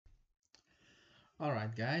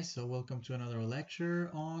Alright guys, so welcome to another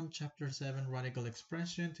lecture on chapter 7 radical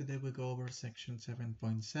expression. Today we go over section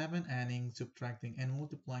 7.7 adding, subtracting and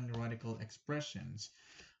multiplying radical expressions.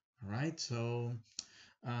 Alright, so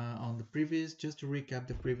on the previous, just to recap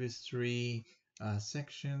the previous three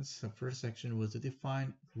sections, the first section was to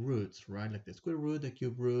define roots, right? Like the square root, the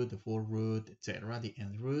cube root, the four root, etc., the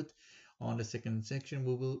nth root. On the second section,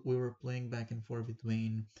 we were playing back and forth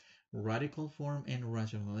between radical form and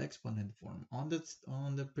rational exponent form. On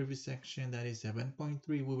the previous section, that is 7.3,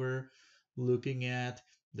 we were looking at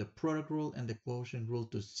the product rule and the quotient rule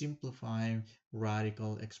to simplify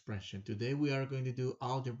radical expression. Today we are going to do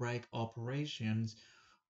algebraic operations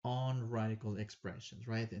on radical expressions,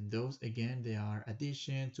 right? And those, again, they are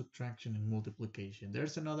addition, subtraction, and multiplication.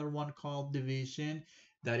 There's another one called division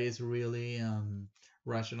that is really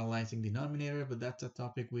rationalizing denominator, but that's a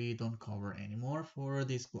topic we don't cover anymore for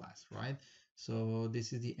this class, right? So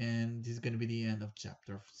this is the end. This is going to be the end of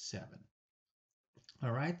chapter 7.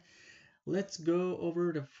 All right, let's go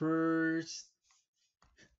over the first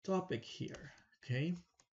topic here, okay?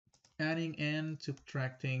 Adding and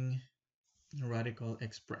subtracting radical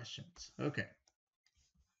expressions. Okay,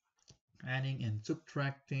 adding and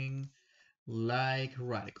subtracting like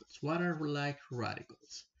radicals. What are like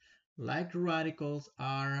radicals? Like radicals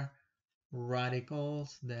are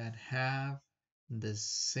radicals that have the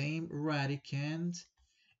same radicand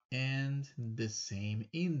and the same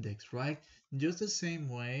index, right? Just the same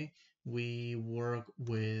way we work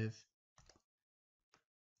with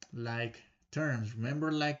like terms.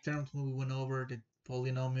 Remember like terms when we went over the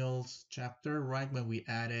polynomials chapter, right? When we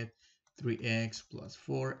added 3x plus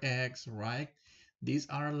 4x, right? These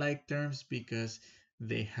are like terms because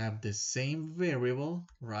they have the same variable,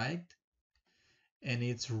 right? And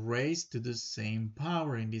it's raised to the same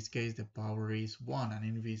power. In this case, the power is 1, an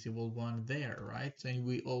invisible 1 there, right? So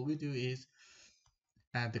all we do is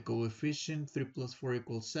add the coefficient, 3 plus 4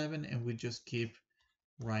 equals 7, and we just keep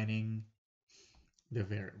writing the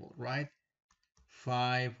variable, right?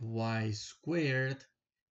 5y squared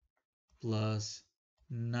plus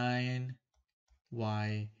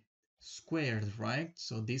 9y squared, right?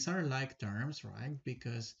 So these are like terms, right?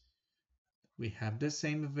 Because we have the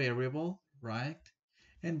same variable, right?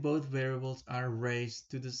 And both variables are raised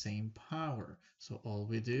to the same power. So all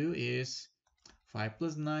we do is 5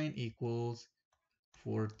 plus 9 equals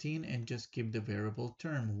 14 and just keep the variable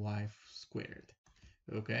term y squared,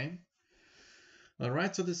 okay? All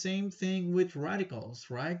right, so the same thing with radicals,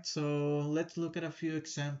 right? So let's look at a few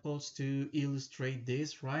examples to illustrate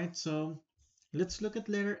this, right? So let's look at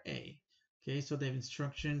letter A. Okay, so the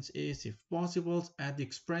instructions is, if possible, add the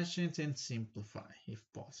expressions and simplify, if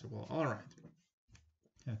possible. All right,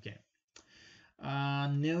 okay.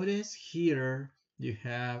 Notice here we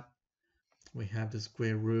have the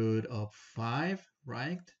square root of 5,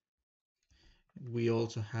 right? We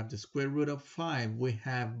also have the square root of 5. We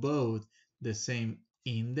have both the same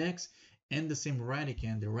index and the same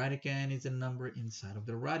radicand. The radicand is a number inside of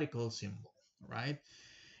the radical symbol, right?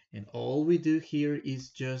 And all we do here is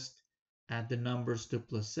just add the numbers. 2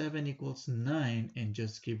 plus 7 equals 9 and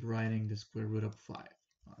just keep writing the square root of 5,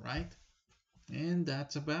 all right? And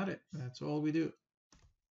that's about it. That's all we do.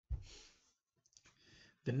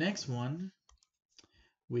 The next one,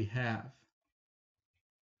 we have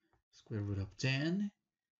square root of 10,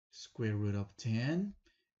 square root of 10,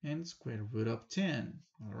 and square root of 10,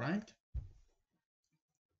 all right?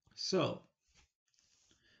 So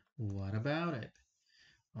what about it?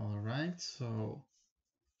 All right, so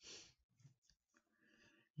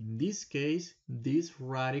in this case, these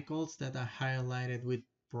radicals that are highlighted with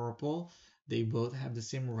purple, they both have the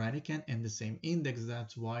same radicand and the same index.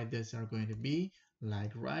 That's why these are going to be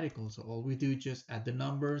like radicals. So all we do is just add the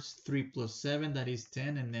numbers. 3 plus 7, that is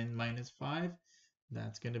 10, and then minus 5,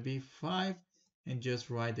 that's going to be 5, and just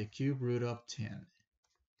write the cube root of 10.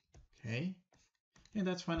 Okay, and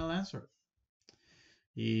that's final answer.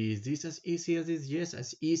 Is this as easy as this? Yes,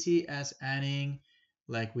 as easy as adding,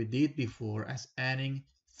 like we did before, as adding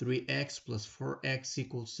 3x plus 4x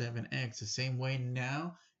equals 7x. The same way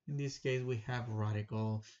now, in this case, we have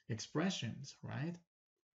radical expressions, right?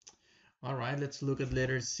 All right, let's look at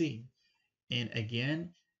letter C. And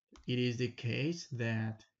again, it is the case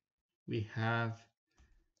that we have,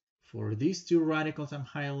 for these two radicals I'm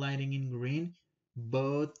highlighting in green,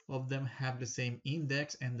 both of them have the same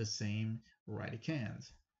index and the same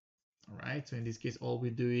radicand. All right, so in this case, all we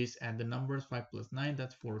do is add the numbers. 5 plus 9,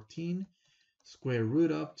 that's 14. Square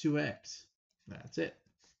root of 2x. That's it.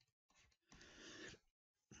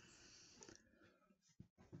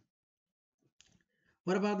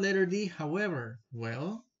 What about letter D, however?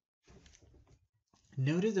 Well,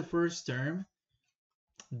 notice the first term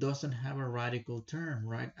doesn't have a radical term,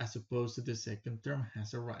 right? As opposed to the second term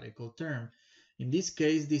has a radical term. In this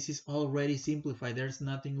case, this is already simplified. There's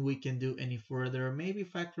nothing we can do any further. Maybe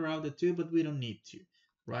factor out the 2, but we don't need to,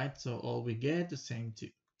 right? So all we get, the same 2.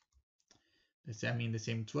 I mean, the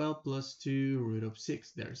same 12 plus 2 root of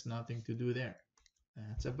 6. There's nothing to do there.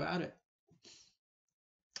 That's about it.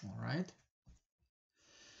 All right.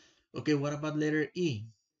 Okay, what about letter E?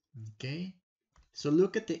 Okay, so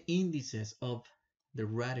look at the indices of the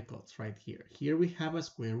radicals right here. Here we have a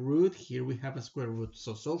square root, here we have a square root.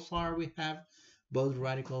 So far we have both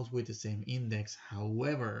radicals with the same index.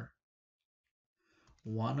 However,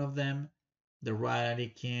 one of them, the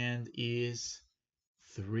radicand is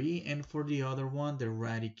 3, and for the other one, the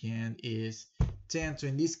radicand is 10. So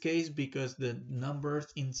in this case, because the numbers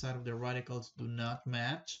inside of the radicals do not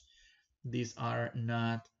match, these are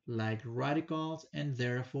not like radicals, and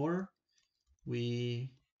therefore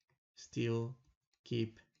we still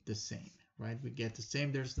keep the same, right? We get the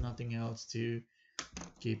same. There's nothing else to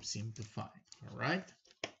keep simplifying. All right.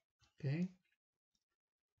 Okay.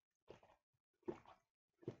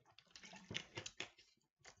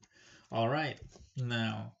 All right.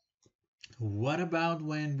 Now, what about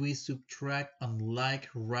when we subtract unlike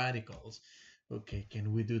radicals? Okay,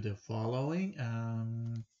 can we do the following?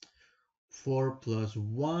 4 plus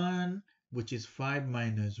 1, which is 5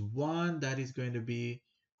 minus 1, that is going to be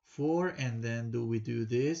 4. And then do we do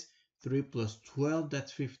this? 3 plus 12,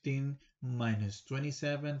 that's 15 minus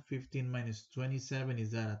 27. 15 minus 27,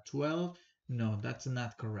 is that a 12? No, that's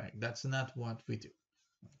not correct. That's not what we do.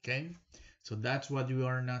 Okay, so that's what you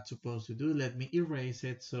are not supposed to do. Let me erase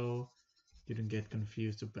it so you don't get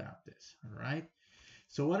confused about this. All right,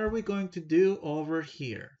 so what are we going to do over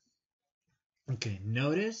here? Okay,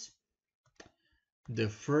 notice the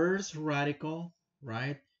first radical,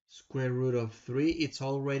 right? Square root of 3, it's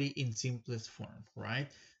already in simplest form, right?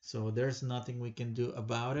 So there's nothing we can do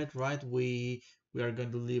about it, right? We are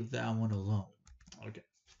going to leave that one alone. Okay.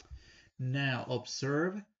 Now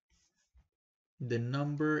observe the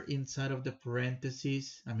number inside of the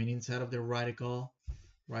parentheses, inside of the radical,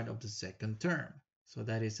 right, of the second term. So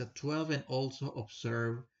that is a 12, and also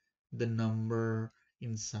observe the number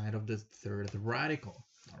inside of the third radical,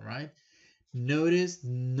 all right? Notice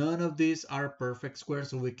none of these are perfect squares,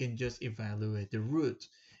 so we can just evaluate the root.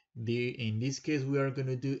 In this case, we are going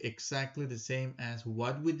to do exactly the same as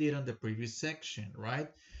what we did on the previous section, right?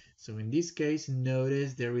 So in this case,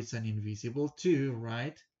 notice there is an invisible 2,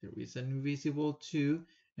 right? There is an invisible 2,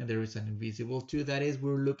 and there is an invisible 2. That is,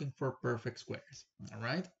 we're looking for perfect squares, all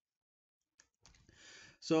right?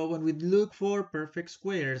 So when we look for perfect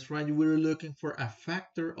squares, right, we're looking for a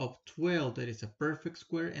factor of 12 that is a perfect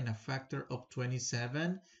square, and a factor of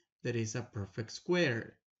 27 that is a perfect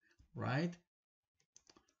square, right?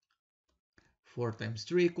 4 times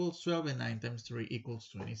 3 equals 12, and 9 times 3 equals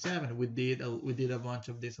 27. We did a bunch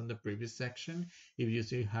of this on the previous section. If you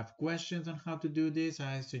still have questions on how to do this,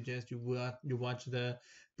 I suggest you watch the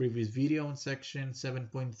previous video on section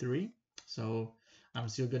 7.3. So I'm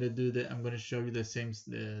still gonna I'm gonna show you the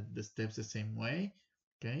steps the same way.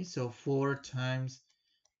 Okay, so 4 times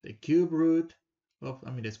the cube root of,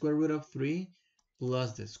 the square root of 3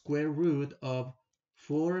 plus the square root of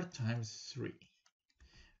 4 times 3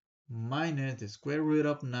 minus the square root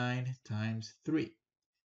of 9 times 3.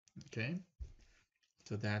 Okay,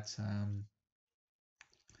 so that's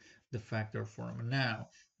the factor form. Now,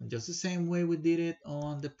 just the same way we did it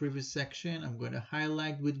on the previous section, I'm going to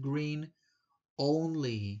highlight with green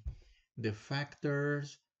only the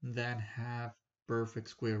factors that have perfect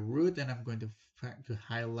square root, and I'm going to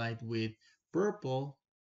highlight with purple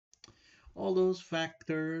all those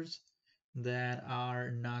factors that are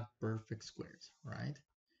not perfect squares, right?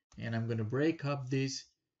 And I'm going to break up this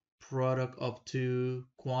product of two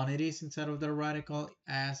quantities inside of the radical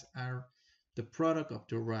as the product of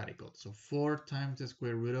two radicals. So 4 times the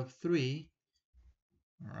square root of 3,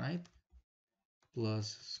 all right,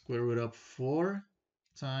 plus square root of 4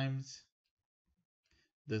 times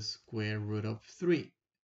the square root of 3,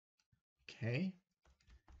 okay,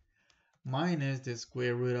 minus the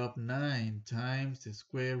square root of 9 times the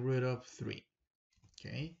square root of 3,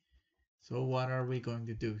 okay. So what are we going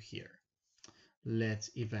to do here?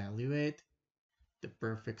 Let's evaluate the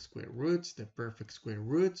perfect square roots,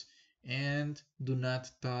 and do not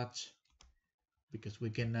touch, because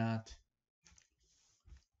we cannot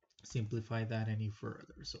simplify that any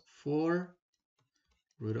further. So 4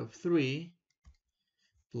 root of 3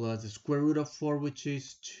 plus the square root of 4, which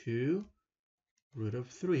is 2 root of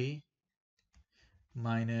 3,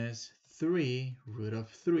 minus 3 root of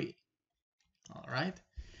 3. All right.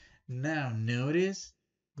 Now notice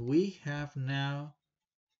we have now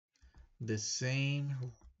the same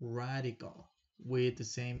radical with the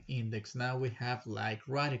same index. Now we have like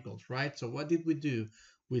radicals, right? So what did we do?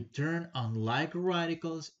 We turn unlike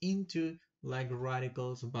radicals into like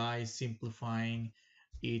radicals by simplifying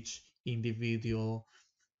each individual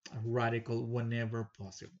radical whenever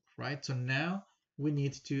possible, right? So now we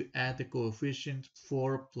need to add the coefficient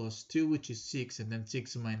 4 plus 2, which is 6, and then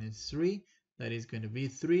 6 minus 3, that is going to be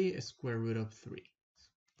 3 square root of 3.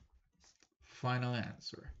 Final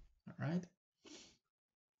answer, all right?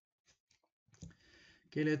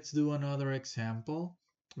 Okay, let's do another example.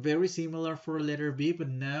 Very similar for letter B, but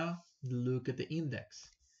now look at the index.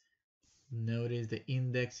 Notice the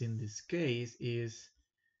index in this case is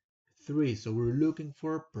 3. So we're looking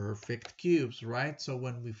for perfect cubes, right? So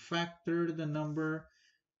when we factor the number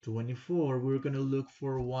 24, we're going to look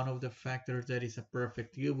for one of the factors that is a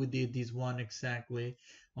perfect cube. We did this one exactly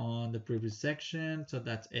on the previous section. So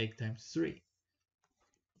that's 8 times 3.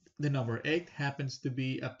 The number 8 happens to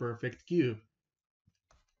be a perfect cube.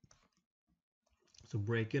 So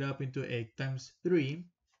break it up into 8 times 3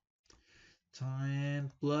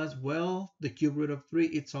 times plus, well, the cube root of 3,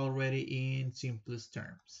 it's already in simplest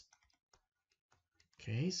terms.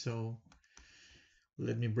 Okay, so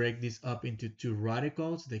let me break this up into two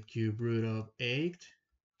radicals. The cube root of 8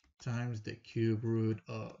 times the cube root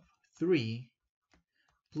of 3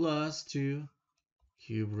 plus 2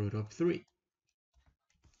 cube root of 3.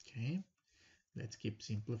 Okay, let's keep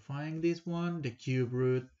simplifying this one. The cube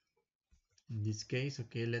root, in this case,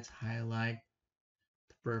 okay, let's highlight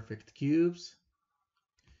the perfect cubes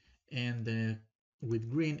and with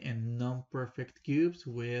green, and non-perfect cubes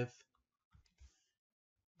with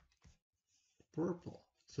purple.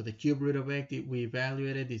 So the cube root of 8 we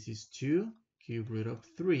evaluated, this is 2 cube root of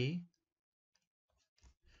 3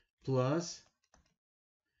 plus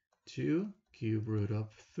 2 cube root of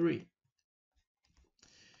 3.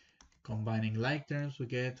 Combining like terms, we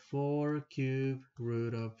get 4 cube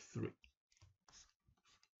root of 3.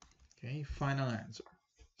 Okay, final answer.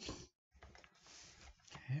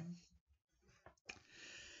 Okay.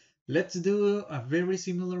 Let's do a very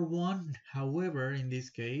similar one. However, in this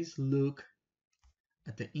case, look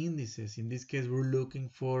at the indices. In this case, we're looking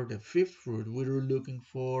for the fifth root. We're looking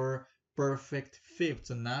for perfect fifths,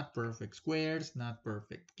 so not perfect squares, not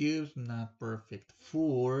perfect cubes, not perfect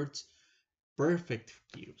fourths, perfect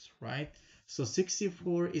cubes, right? So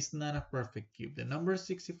 64 is not a perfect cube. The number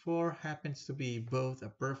 64 happens to be both a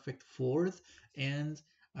perfect fourth and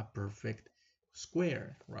a perfect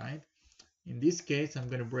square, right? In this case, I'm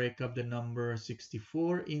going to break up the number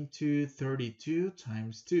 64 into 32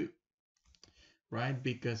 times 2, right?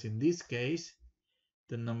 Because in this case,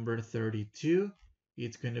 the number 32,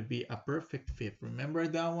 it's going to be a perfect fifth. Remember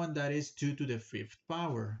that one? That is 2 to the 5th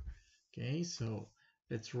power. Okay, so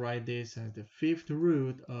let's write this as the fifth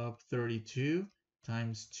root of 32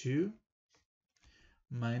 times 2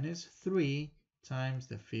 minus 3 times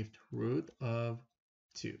the fifth root of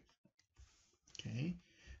 2. Okay,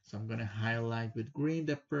 so I'm going to highlight with green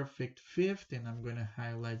the perfect fifth, and I'm going to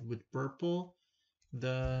highlight with purple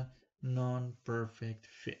the non-perfect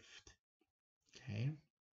fifth. Okay,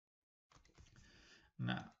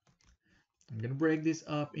 now I'm going to break this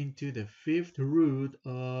up into the fifth root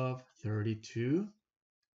of 32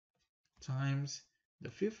 times the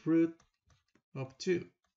fifth root of 2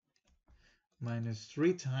 minus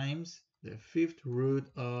 3 times the fifth root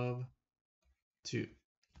of 2.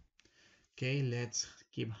 Okay, let's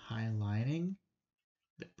keep highlighting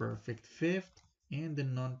the perfect fifth and the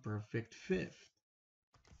non-perfect fifth.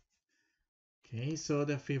 Okay, so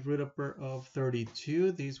the fifth root of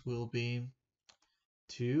 32, this will be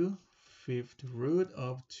 2 fifth root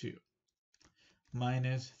of 2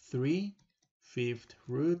 minus 3 fifth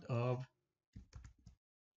root of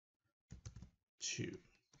 2.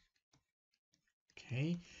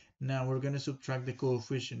 Okay, now we're going to subtract the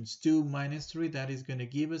coefficients. 2 minus 3, that is going to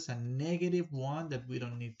give us a negative 1 that we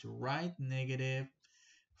don't need to write, negative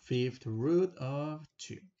fifth root of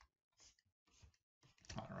 2.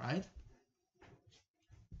 All right.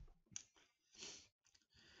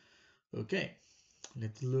 Okay,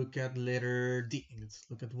 let's look at letter D. Let's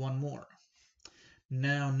look at one more.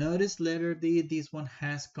 Now notice letter D, this one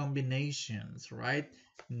has combinations, right?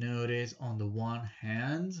 Notice on the one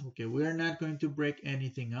hand, okay, we're not going to break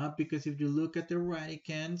anything up because if you look at the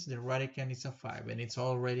radicands, the radicand is a 5 and it's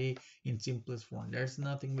already in simplest form. There's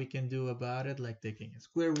nothing we can do about it, like taking a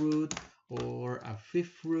square root or a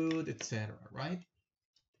fifth root, etc., right?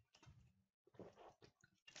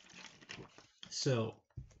 So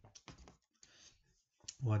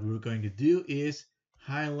what we're going to do is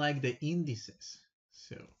highlight the indices.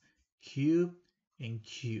 So cube and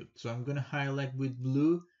cube. So I'm going to highlight with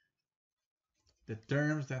blue the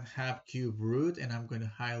terms that have cube root, and I'm going to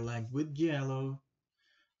highlight with yellow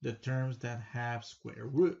the terms that have square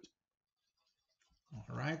root.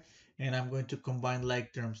 All right, and I'm going to combine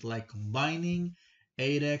like terms, like combining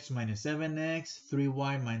 8x minus 7x,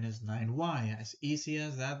 3y minus 9y, as easy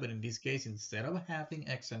as that. But in this case, instead of having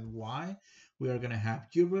x and y, we are going to have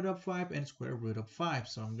cube root of 5 and square root of 5.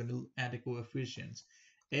 So I'm going to add the coefficients.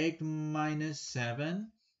 8 minus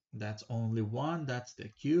 7, that's only 1, that's the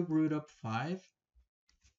cube root of 5.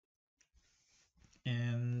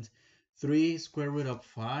 And 3 square root of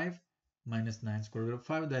 5 minus 9 square root of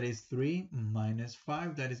 5, that is 3 minus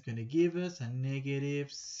 5, that is going to give us a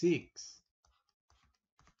negative 6.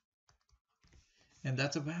 And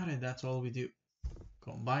that's about it. That's all we do.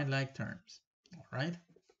 Combine like terms. All right.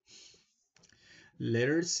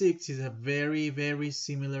 Letter 6 is a very, very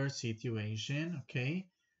similar situation. Okay.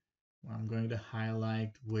 I'm going to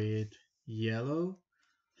highlight with yellow.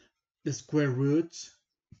 The square roots,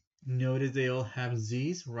 notice they all have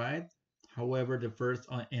z's, right? However, the first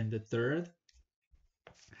and the third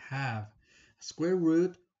have a square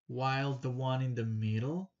root, while the one in the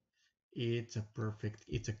middle, it's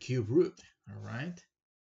a cube root. All right.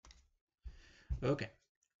 Okay,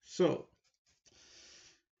 so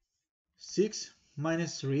 6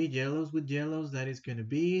 minus 3, yellows with yellows, that is going to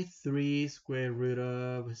be 3 square root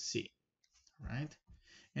of c, right?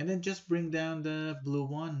 And then just bring down the blue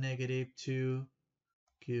one, negative 2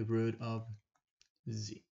 cube root of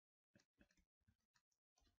z,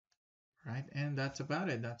 right? And that's about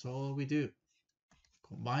it. That's all we do.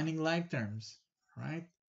 Combining like terms, right?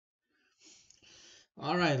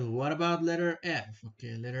 All right, what about letter F?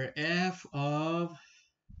 Okay, letter F of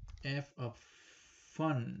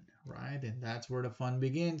fun, right? And that's where the fun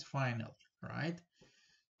begins finally, right?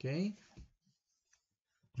 Okay,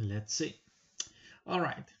 let's see. All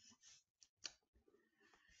right,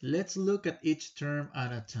 let's look at each term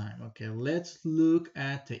at a time. Okay, let's look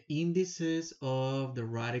at the indices of the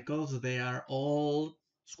radicals. They are all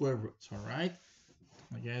square roots, all right?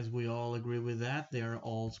 I guess we all agree with that. They are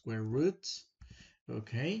all square roots,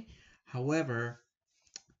 okay? However,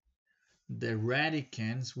 the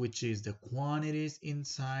radicands, which is the quantities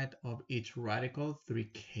inside of each radical,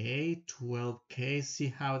 3k, 12k, see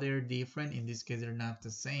how they're different? In this case, they're not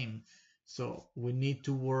the same. So we need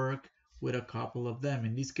to work with a couple of them.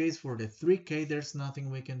 In this case, for the 3k, there's nothing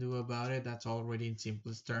we can do about it. That's already in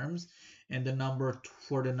simplest terms. And the number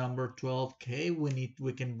for the number 12k,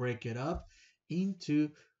 we can break it up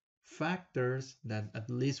into factors that at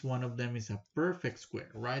least one of them is a perfect square,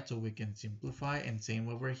 right? So we can simplify, and same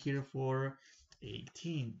over here for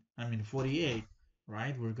 48,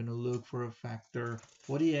 right? We're going to look for a factor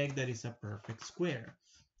 48 that is a perfect square,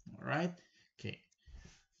 all right? Okay,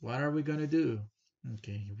 what are we going to do?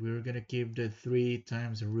 Okay, we're going to keep the 3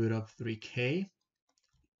 times the root of 3k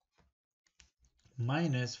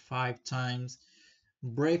minus 5 times,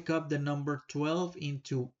 break up the number 12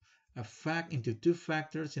 into two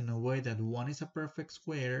factors in a way that one is a perfect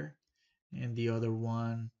square and the other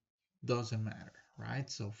one doesn't matter, right?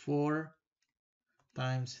 So 4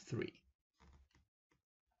 times 3.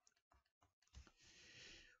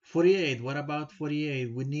 48, what about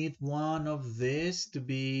 48? We need one of this to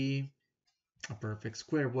be a perfect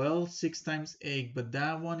square. Well, 6 times 8, but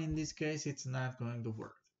that one in this case, it's not going to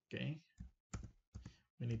work, okay?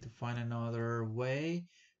 We need to find another way.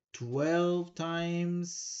 12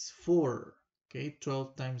 times 4, okay?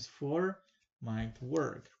 12 times 4 might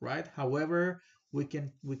work, right? However, we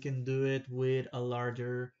can do it with a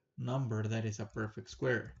larger number that is a perfect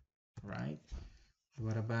square, right?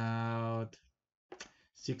 What about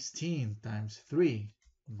 16 times 3?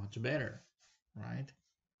 Much better, right?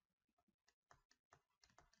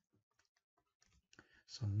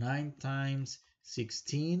 So 9 times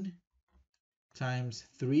 16 times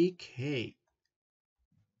 3k,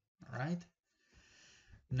 all right?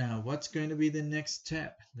 Now, what's going to be the next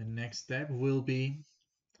step? The next step will be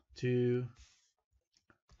to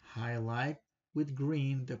highlight with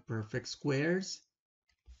green the perfect squares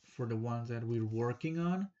for the ones that we're working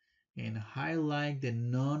on, and highlight the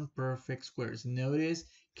non-perfect squares. Notice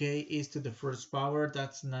k is to the first power.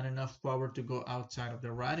 That's not enough power to go outside of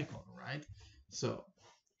the radical, right? So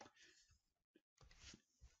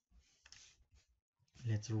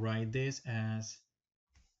let's write this as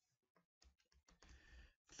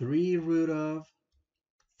 3 root of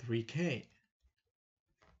 3k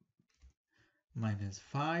minus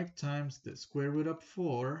 5 times the square root of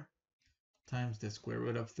 4 times the square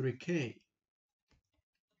root of 3k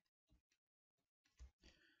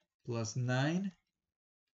plus 9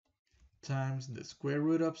 times the square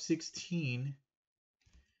root of 16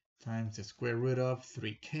 times the square root of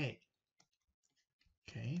 3k.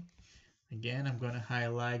 Okay, again, I'm going to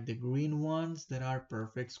highlight the green ones that are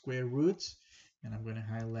perfect square roots, and I'm going to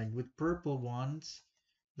highlight with purple ones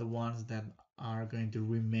the ones that are going to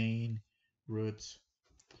remain roots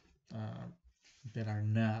that are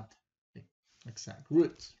not exact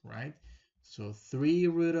roots, right? So 3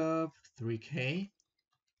 root of 3k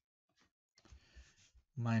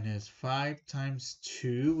minus 5 times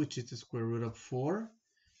 2, which is the square root of 4,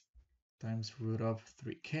 times root of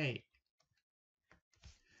 3k.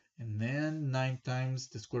 And then 9 times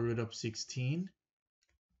the square root of 16,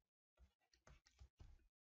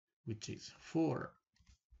 which is 4,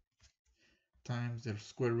 times the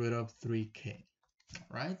square root of 3k,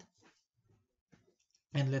 right?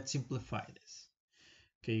 And let's simplify this.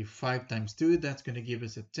 Okay, 5 times 2, that's going to give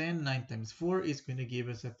us a 10. 9 times 4 is going to give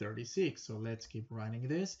us a 36. So let's keep writing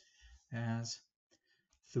this as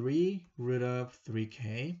 3 root of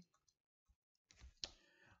 3k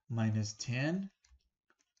minus 10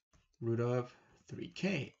 root of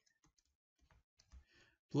 3k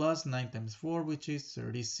plus 9 times 4, which is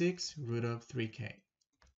 36 root of 3k.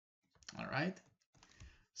 All right.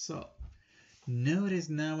 So notice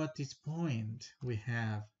now at this point we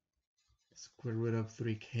have square root of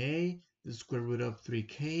 3k, the square root of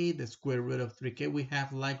 3k, the square root of 3k. We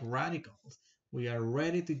have like radicals. We are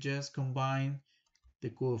ready to just combine the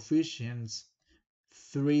coefficients.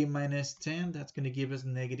 3 minus 10, that's going to give us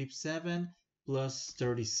negative 7 plus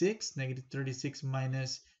 36. Negative 36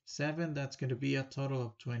 minus 7, that's going to be a total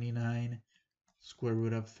of 29 square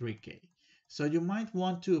root of 3k. So you might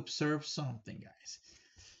want to observe something, guys.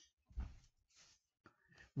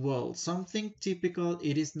 Well, something typical,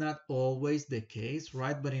 it is not always the case,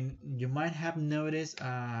 right? But you might have noticed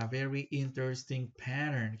a very interesting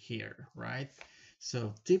pattern here, right?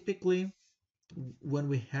 So typically, when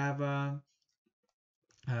we have an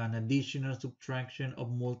addition or subtraction of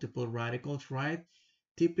multiple radicals, right?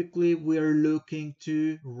 Typically, we are looking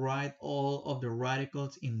to write all of the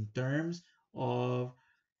radicals in terms of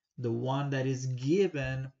the one that is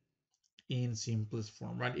given in simplest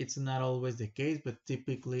form, right? It's not always the case, but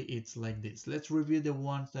typically it's like this. Let's review the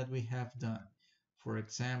ones that we have done. For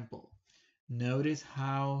example, notice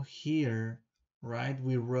how here, right,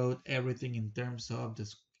 we wrote everything in terms of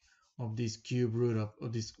this cube root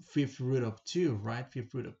of this fifth root of 2, right?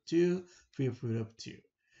 Fifth root of 2, fifth root of 2.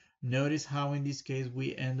 Notice how in this case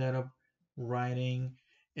we ended up writing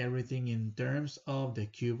everything in terms of the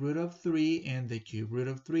cube root of 3 and the cube root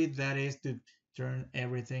of 3. That is to turn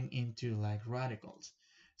everything into like radicals.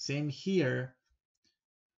 Same here,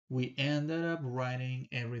 we ended up writing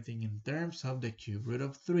everything in terms of the cube root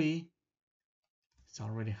of 3. It's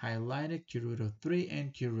already highlighted, cube root of 3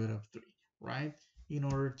 and cube root of 3, right? In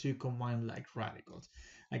order to combine like radicals.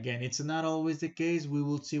 Again, it's not always the case. We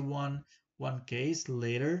will see one case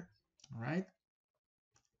later, all right?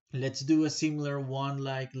 Let's do a similar one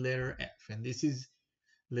like letter F, and this is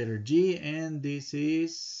letter G, and this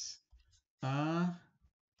is a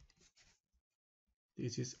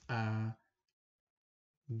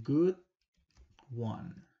good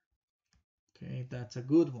one. Okay, that's a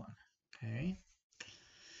good one. Okay.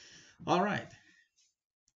 All right.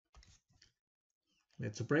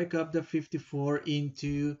 Let's break up the 54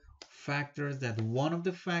 into factors that one of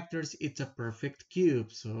the factors, it's a perfect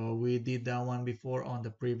cube. So we did that one before on the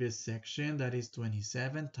previous section. That is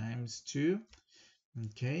 27 times 2.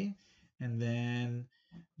 Okay. And then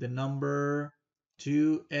the number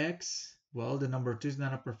 2x, well, the number 2 is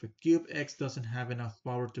not a perfect cube. X doesn't have enough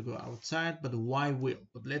power to go outside, but y will.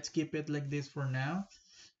 But let's keep it like this for now.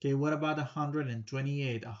 Okay, what about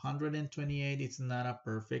 128? 128 is not a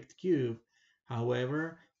perfect cube.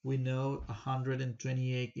 However, we know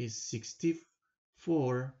 128 is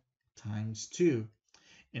 64 times 2.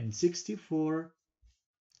 And 64,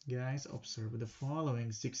 guys, observe the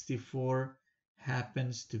following. 64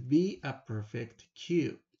 happens to be a perfect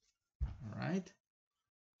cube. All right?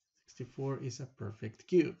 64 is a perfect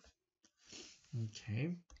cube.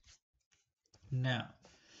 Okay. Now,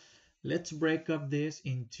 let's break up this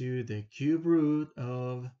into the cube root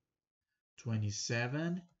of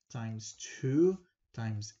 27 times 2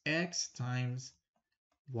 times x times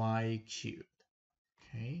y cubed.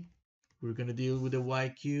 Okay, we're going to deal with the y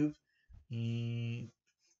cubed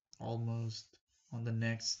almost on the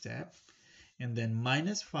next step. And then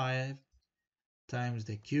minus 5 times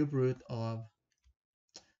the cube root of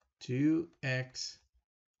 2x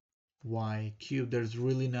y cubed. There's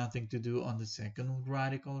really nothing to do on the second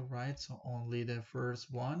radical, right? So only the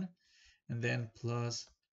first one. And then plus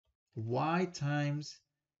y times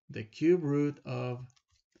the cube root of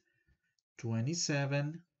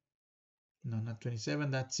 27, no, not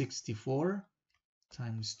 27, that's 64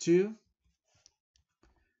 times 2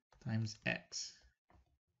 times x.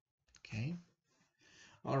 Okay.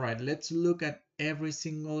 All right, let's look at every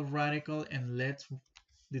single radical and let's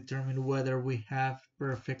determine whether we have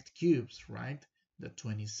perfect cubes, right? The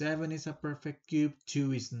 27 is a perfect cube,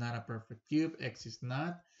 2 is not a perfect cube, x is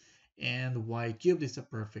not, and y cubed is a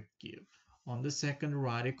perfect cube. On the second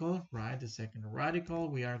radical, right, the second radical,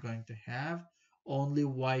 we are going to have only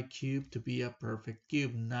y cubed to be a perfect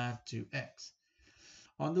cube, not 2x.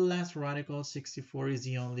 On the last radical, 64 is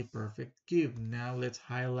the only perfect cube. Now let's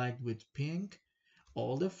highlight with pink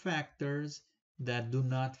all the factors that do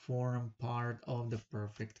not form part of the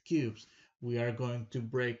perfect cubes. We are going to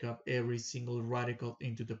break up every single radical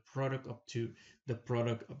into the product of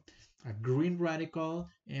a green radical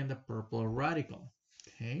and a purple radical.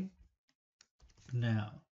 Okay.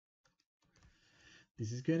 Now,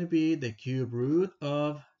 this is going to be the cube root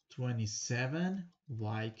of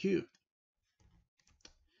 27y cubed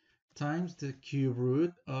times the cube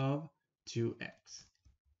root of 2x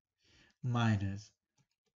minus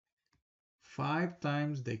 5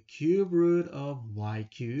 times the cube root of y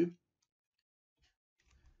cubed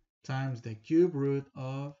times the cube root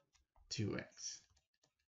of 2x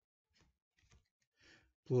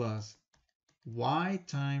plus y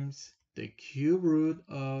times the cube root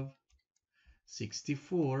of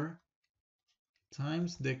 64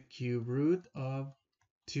 times the cube root of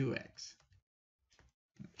 2x.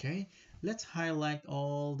 Okay, let's highlight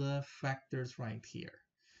all the factors right here.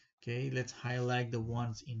 Okay, let's highlight the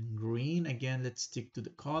ones in green. Again, let's stick to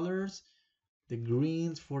the colors. The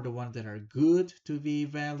greens for the ones that are good to be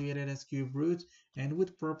evaluated as cube roots, and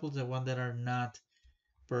with purples the ones that are not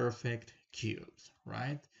perfect cubes,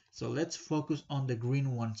 right? So let's focus on the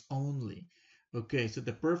green ones only. Okay, so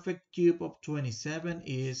the perfect cube of 27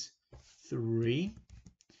 is 3,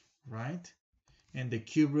 right? And the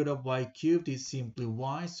cube root of y cubed is simply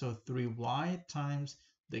y, so 3y times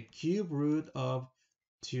the cube root of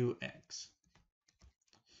 2x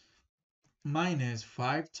minus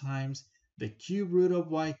 5 times the cube root of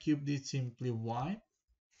y cubed is simply y,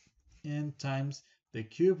 and times the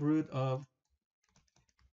cube root of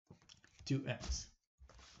 2x.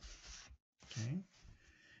 Okay,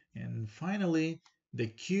 and finally the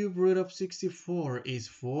cube root of 64 is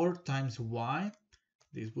 4 times y.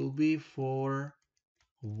 This will be 4y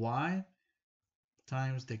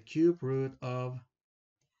times the cube root of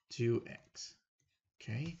 2x.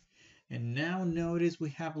 Okay, and now notice we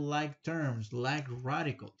have like terms, like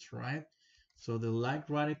radicals, right? So the like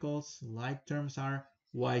radicals, like terms are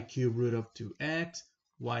y cube root of 2x,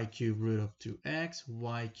 y cube root of 2x,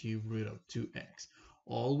 y cube root of 2x.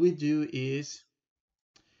 All we do is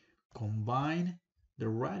combine the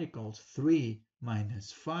radicals. 3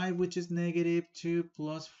 minus 5, which is negative 2,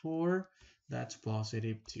 plus 4, that's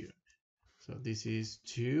positive 2. So this is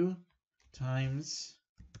 2 times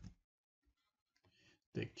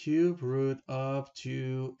the cube root of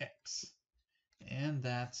 2x. And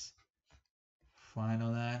that's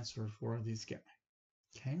final answer for this guy.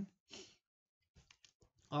 Okay.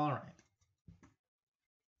 All right.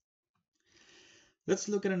 Let's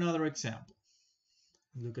look at another example.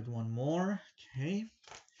 Look at one more. Okay.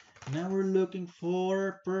 Now we're looking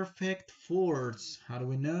for perfect fourths. How do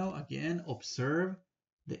we know? Again, observe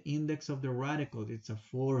the index of the radicals. It's a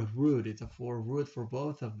fourth root. It's a fourth root for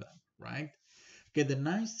both of them, right? Okay, the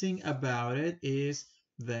nice thing about it is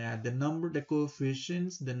that the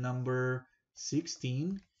coefficients, the number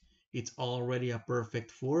 16, it's already a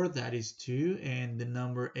perfect fourth, that is 2, and the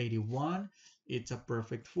number 81, it's a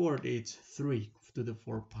perfect fourth, it's 3 to the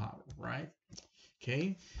 4th power, right?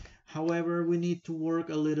 Okay, however, we need to work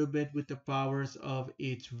a little bit with the powers of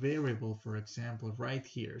each variable. For example, right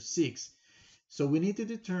here, 6. So we need to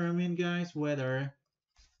determine, guys, whether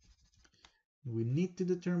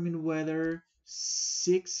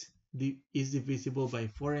 6 is divisible by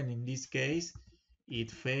 4, and in this case it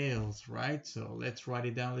fails, right? So let's write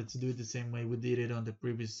it down. Let's do it the same way we did it on the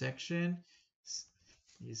previous section.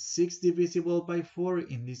 Is 6 divisible by 4?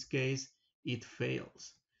 In this case it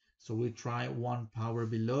fails, so we try one power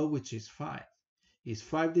below, which is 5. Is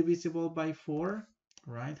 5 divisible by 4?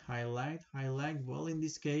 Right, highlight. Well, in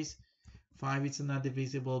this case 5 is not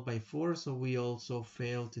divisible by 4, so we also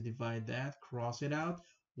fail to divide that. Cross it out.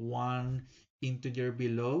 One integer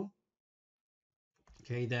below.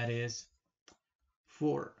 Okay, that is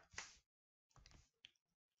 4.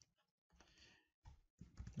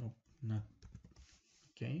 Nope, not.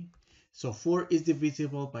 Okay, so 4 is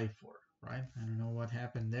divisible by 4, right? I don't know what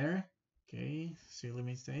happened there. Okay, silly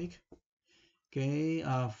mistake. Okay,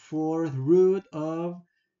 4th root of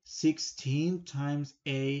 16 times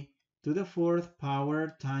a to the 4th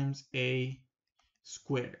power times a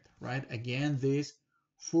squared, right? Again, this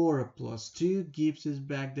 4 plus 2 gives us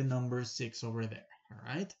back the number 6 over there,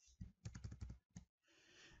 all right?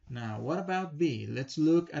 Now, what about b? Let's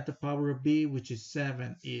look at the power of b, which is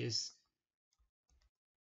 7. Is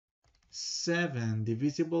 7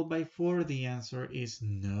 divisible by 4? The answer is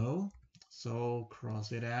no. So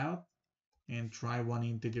cross it out and try one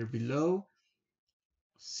integer below.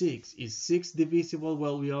 6. Is 6 divisible?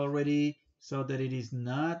 Well, we already saw that it is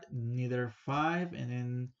not, neither 5, and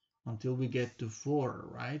then until we get to 4,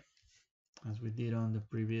 right? As we did on the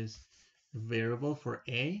previous variable for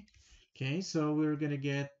a. Okay, so we're going to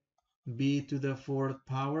get b to the 4th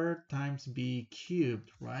power times b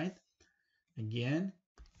cubed, right? Again,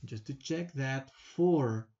 just to check that,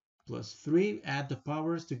 4 plus 3, add the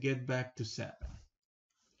powers to get back to 7.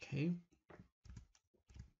 Okay.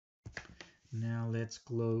 Now let's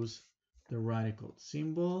close the radical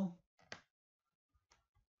symbol.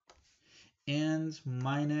 And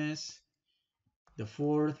minus the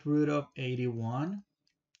 4th root of 81.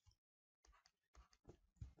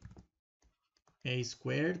 A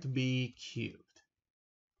squared b cubed.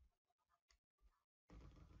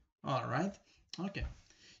 All right. Okay.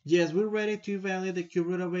 Yes, we're ready to evaluate the cube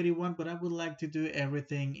root of 81, but I would like to do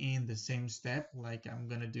everything in the same step like I'm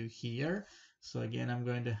going to do here. So again, I'm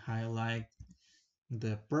going to highlight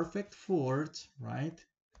the perfect fourth, right?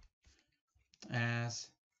 As,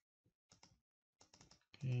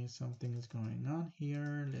 okay, something is going on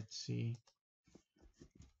here. Let's see.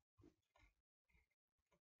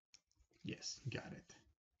 Yes, got it.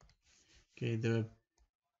 Okay, the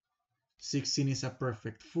 16 is a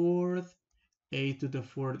perfect fourth. A to the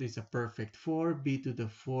 4th is a perfect 4. B to the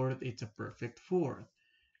 4th, it's a perfect 4th.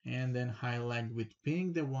 And then highlight with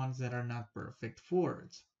pink the ones that are not perfect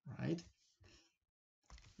 4ths, right?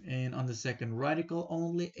 And on the second radical,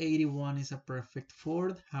 only 81 is a perfect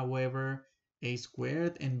 4th. However, a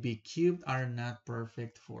squared and b cubed are not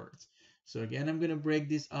perfect 4ths. So again, I'm going to break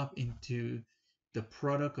this up into the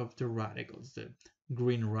product of the radicals, the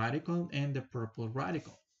green radical and the purple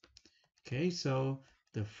radical. Okay, so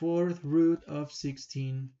the 4th root of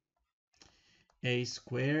 16, a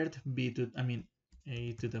squared,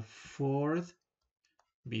 a to the 4th,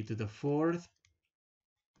 b to the 4th,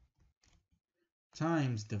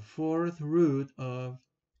 times the 4th root of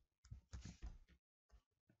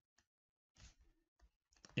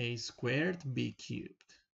a squared b cubed,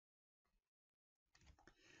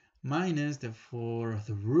 minus the 4th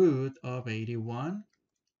root of 81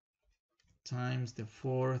 times the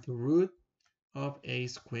 4th root of a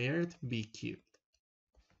squared b cubed.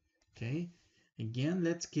 Okay, again,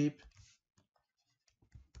 let's keep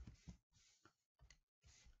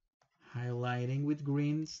highlighting with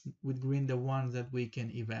green the ones that we can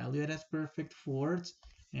evaluate as perfect fourths,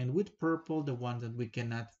 and with purple the ones that we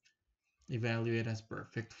cannot evaluate as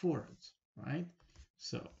perfect fourths, right?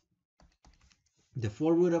 So the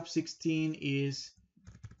 4 root of 16 is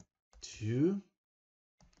 2.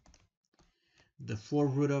 The 4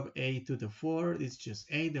 root of a to the 4 is just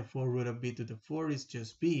a. The 4 root of b to the 4 is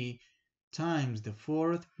just b, times the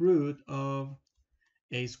 4th root of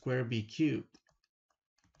a squared b cubed.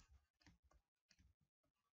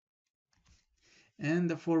 And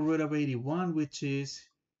the 4 root of 81, which is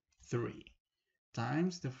 3,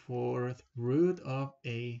 times the 4th root of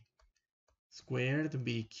a squared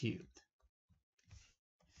b cubed.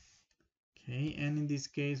 Okay, and in this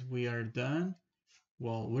case we are done.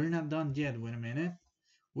 Well, we're not done yet. Wait a minute.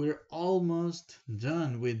 We're almost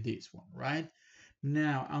done with this one, right?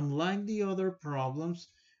 Now, unlike the other problems,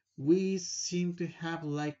 we seem to have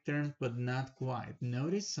like terms, but not quite.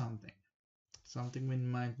 Notice something. Something we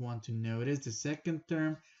might want to notice. The second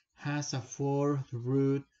term has a 4th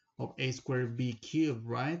root of a squared b cubed,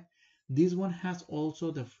 right? This one has also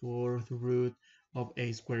the 4th root of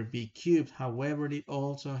a squared b cubed. However, it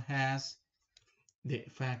also has the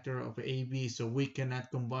factor of ab, so we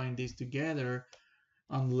cannot combine these together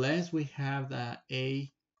unless we have the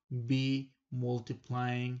a, b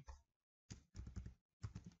multiplying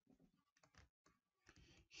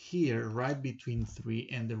here right between 3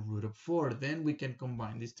 and the root of 4. Then we can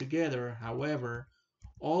combine this together. However,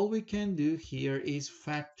 all we can do here is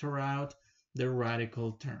factor out the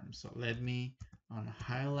radical terms. So let me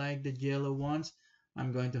highlight the yellow ones.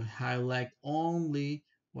 I'm going to highlight only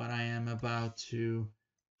what I am about to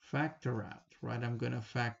factor out, right? I'm going to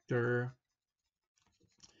factor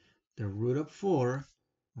the root of 4,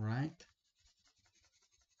 right?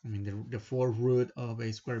 I mean the 4 root of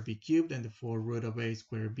a squared b cubed and the 4 root of a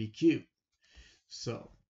squared b cubed. So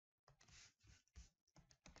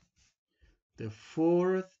the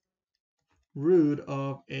 4th root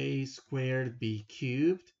of a squared b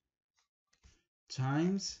cubed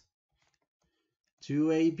times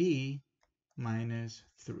 2ab minus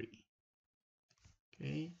 3.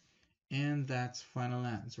 Okay, and that's final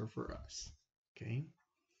answer for us. Okay,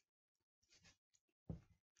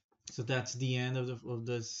 so that's the end of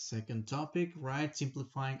the second topic, right?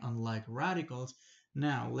 Simplifying unlike radicals.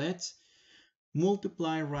 Now let's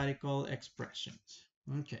multiply radical expressions.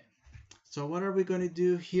 Okay, so what are we going to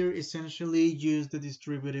do here? Essentially use the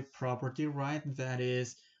distributive property, right? That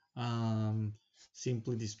is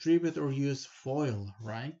simply distribute or use FOIL,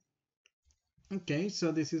 right? Okay,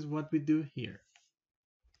 so this is what we do here.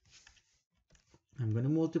 I'm going to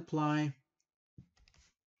multiply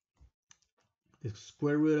the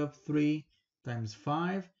square root of 3 times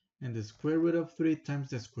 5 and the square root of 3 times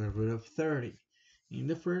the square root of 30. In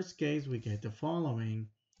the first case, we get the following: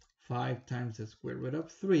 5 times the square root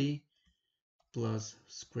of 3 plus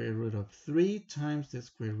square root of 3 times the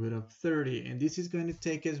square root of 30. And this is going to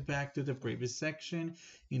take us back to the previous section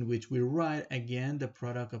in which we write again the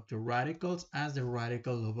product of the radicals as the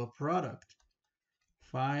radical of a product.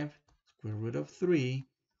 5 square root of 3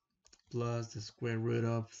 plus the square root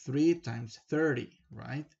of 3 times 30,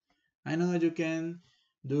 right? I know that you can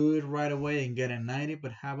do it right away and get a 90,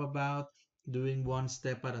 but how about doing one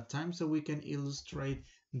step at a time so we can illustrate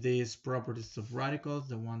these properties of radicals,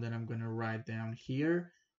 the one that I'm going to write down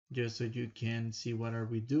here, just so you can see what are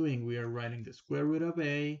we doing. We are writing the square root of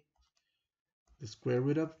a, the square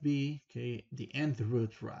root of b, okay, the nth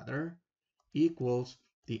root rather, equals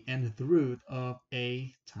the nth root of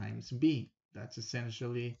a times b. That's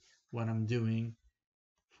essentially what I'm doing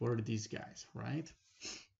for these guys, right?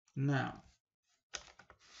 Now,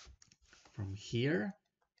 from here,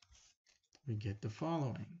 we get the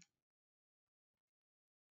following.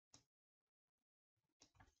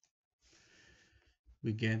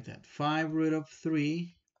 We get that 5 root of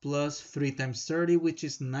 3 plus 3 times 30, which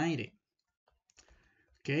is 90.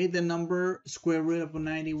 Okay, the number square root of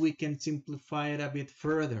 90, we can simplify it a bit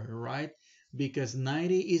further, right? Because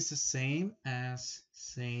 90 is the same as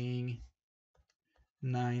saying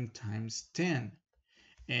 9 times 10.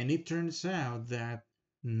 And it turns out that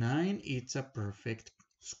 9 is a perfect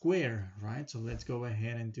square, right? So let's go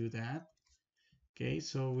ahead and do that. Okay,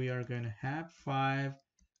 so we are going to have 5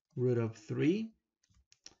 root of 3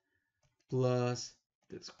 plus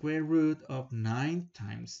the square root of 9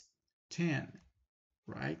 times 10,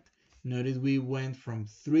 right? Notice we went from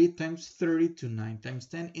 3 times 30 to 9 times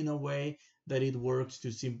 10 in a way that it works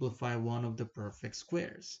to simplify one of the perfect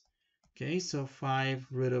squares. Okay, so 5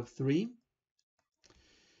 root of 3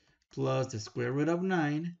 plus the square root of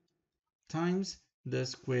 9 times the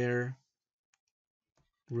square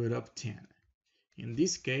root of 10. In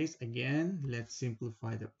this case, again, let's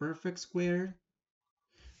simplify the perfect square.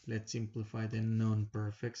 Let's simplify the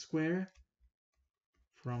non-perfect square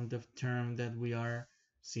from the term that we are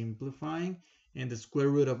simplifying. And the square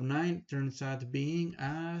root of 9 turns out being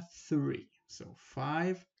a 3. So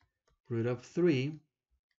 5 root of 3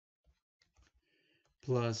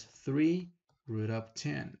 plus 3 root of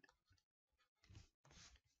 10.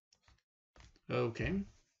 Okay,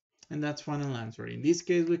 and that's final answer. In this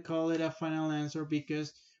case, we call it a final answer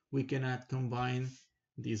because we cannot combine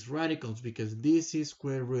these radicals because this is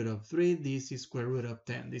square root of 3, this is square root of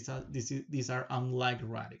 10. These are unlike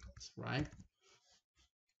radicals, right?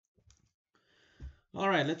 All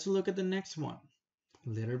right, let's look at the next one,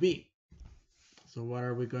 letter B. So what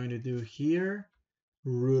are we going to do here?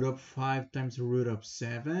 Root of 5 times root of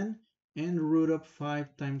 7 and root of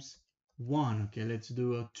 5 times 1. Okay, let's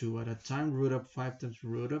do a 2 at a time. Root of 5 times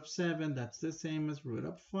root of 7, that's the same as root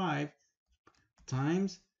of 5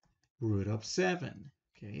 times root of 7.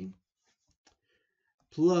 Okay,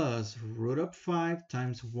 plus root of 5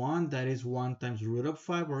 times 1, that is 1 times root of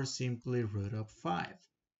 5, or simply root of 5.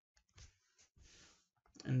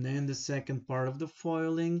 And then the second part of the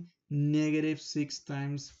foiling, negative 6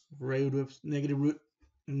 times root of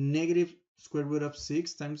negative square root of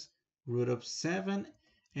 6 times root of 7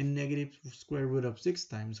 and negative square root of 6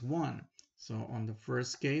 times 1. So on the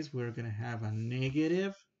first case, we're going to have a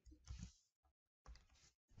negative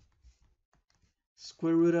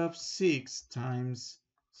square root of 6 times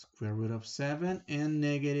square root of 7 and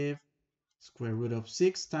negative square root of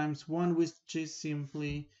 6 times 1, which is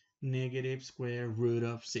simply negative square root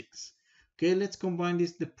of 6. Okay, let's combine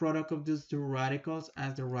the product of these two radicals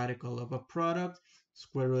as the radical of a product.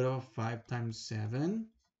 Square root of 5 times 7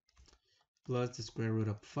 plus the square root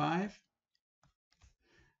of 5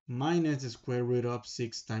 minus the square root of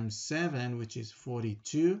 6 times 7, which is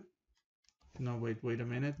 42. No, wait a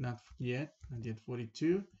minute, not yet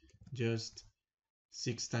 42, just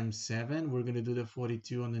 6 times 7. We're going to do the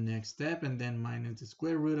 42 on the next step and then minus the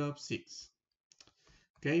square root of 6.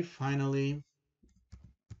 Okay, finally,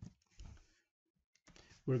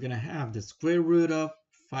 we're going to have the square root of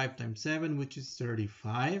 5 times 7, which is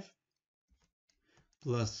 35,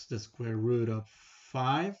 plus the square root of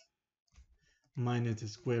 5 minus the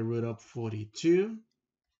square root of 42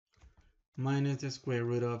 minus the square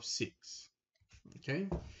root of 6. Okay,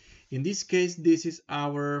 in this case, this is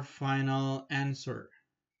our final answer,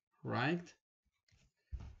 right?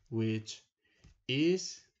 Which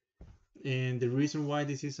is, and the reason why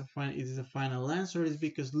this is a final answer is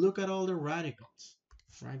because look at all the radicals,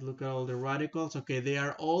 right? Look at all the radicals. Okay, they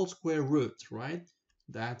are all square roots, right?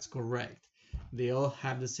 That's correct. They all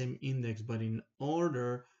have the same index, but in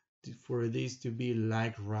order for these to be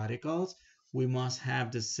like radicals, we must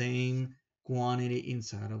have the same quantity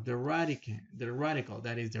inside of the radical,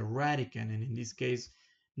 that is the radicand, and in this case,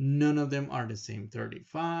 none of them are the same.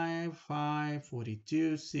 35, 5,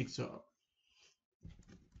 42, 6, so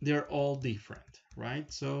they're all different,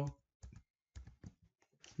 right? So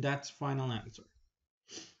that's final answer,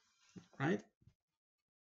 right?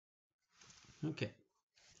 Okay,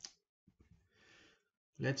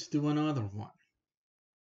 let's do another one.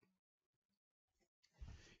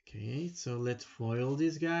 Okay, so let's FOIL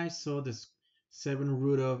this guy. So this 7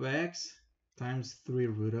 root of x times 3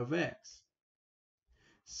 root of x.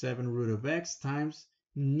 7 root of x times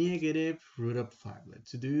negative root of 5.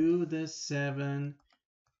 Let's do the 7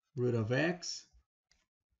 root of x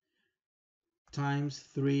times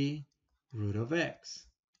 3 root of x.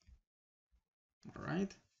 All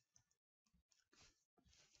right.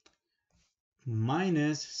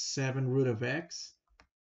 Minus 7 root of x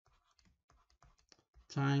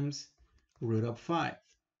times root of 5.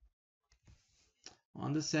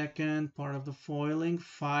 On the second part of the FOILing,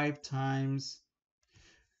 5 times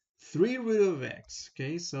 3 root of x.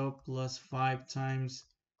 Okay, so plus 5 times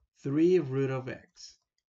 3 root of x.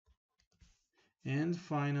 And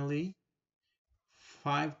finally,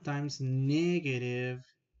 5 times negative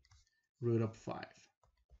root of 5.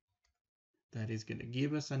 That is going to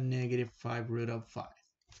give us a negative 5 root of 5.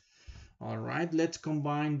 All right, let's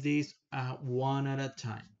combine these one at a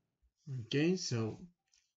time. Okay, so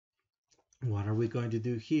what are we going to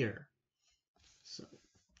do here? So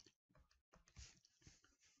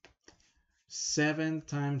 7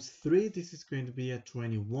 times 3, this is going to be a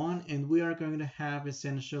 21, and we are going to have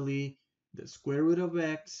essentially the square root of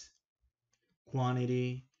x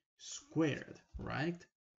quantity squared, right?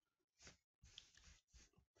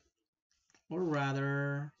 Or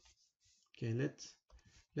rather, okay,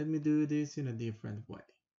 let me do this in a different way.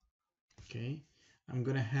 Okay, I'm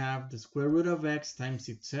gonna have the square root of x times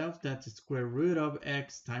itself. That's the square root of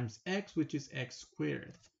x times x, which is x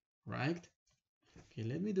squared, right? Okay,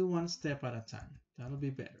 let me do one step at a time. That'll be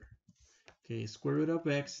better. Okay, square root of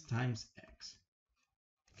x times x.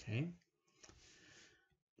 Okay,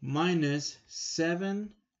 minus 7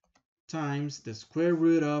 times the square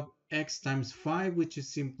root of x times 5, which is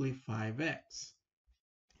simply 5x.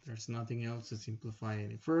 There's nothing else to simplify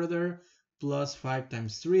any further. Plus 5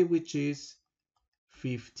 times 3, which is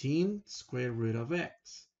 15 square root of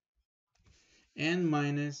x. And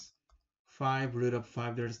minus 5 root of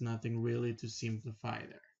 5. There's nothing really to simplify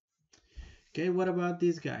there. Okay, what about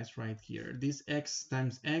these guys right here? This x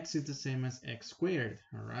times x is the same as x squared,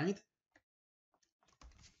 all right?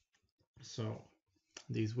 So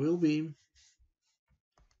this will be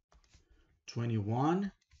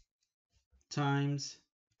 21 times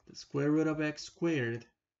the square root of x squared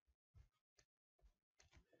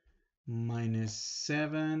minus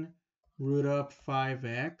 7 root of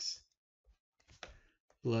 5x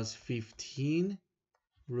plus 15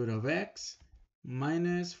 root of x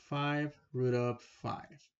minus 5 root of 5.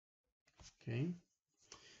 Okay.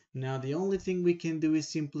 Now the only thing we can do is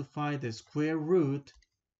simplify the square root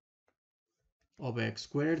of x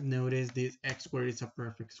squared. Notice this x squared is a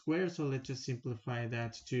perfect square, so let's just simplify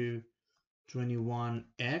that to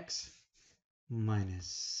 21x minus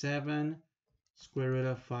 7 square root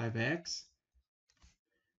of 5x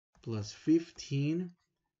plus 15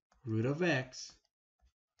 root of x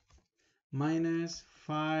minus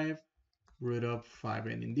 5 root of 5.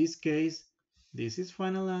 And in this case, this is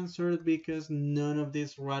final answer because none of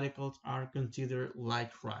these radicals are considered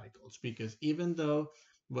like radicals, because even though,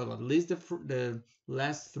 well, at least the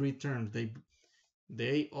last three terms,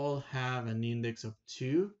 they all have an index of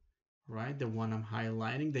 2, right? The one I'm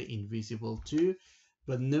highlighting, the invisible 2.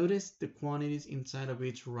 But notice the quantities inside of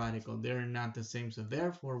each radical, they're not the same, so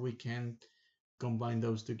therefore we can combine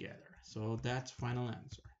those together. So that's final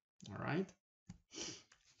answer, all right?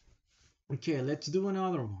 Okay, let's do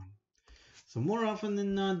another one. So more often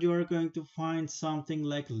than not, you are going to find something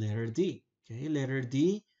like letter D. Okay, letter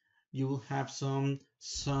D, you will have some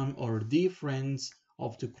sum or difference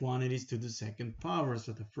of two quantities to the second power.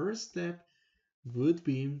 So the first step would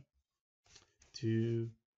be to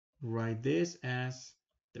write this as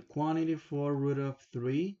the quantity for root of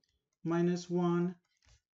 3 minus 1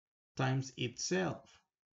 times itself.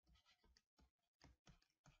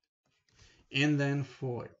 And then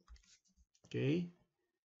FOIL. Okay?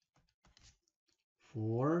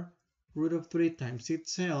 For root of 3 times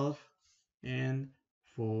itself and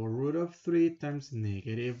for root of 3 times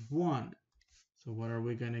negative 1. So what are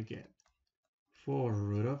we going to get? For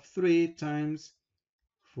root of 3 times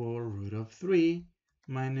 4 root of 3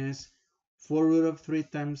 minus 4 root of 3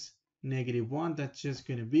 times negative 1. That's just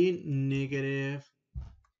going to be negative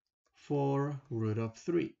 4 root of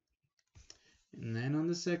 3. And then on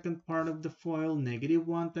the second part of the FOIL, negative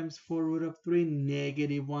 1 times 4 root of 3,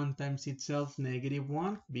 negative 1 times itself, negative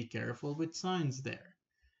 1. Be careful with signs there.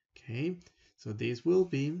 Okay, so this will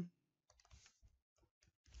be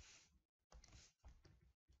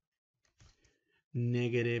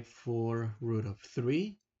negative 4 root of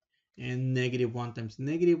 3. And negative 1 times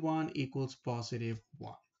negative 1 equals positive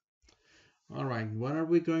 1. All right, what are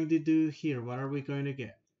we going to do here? What are we going to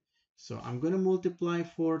get? So I'm going to multiply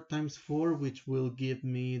 4 times 4, which will give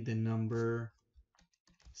me the number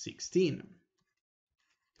 16,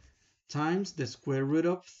 times the square root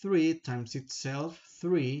of 3 times itself,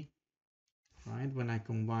 3, right? When I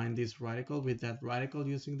combine this radical with that radical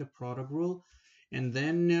using the product rule. And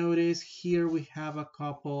then notice here we have a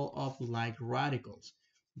couple of like radicals.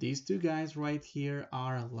 These two guys right here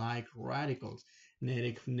are like radicals.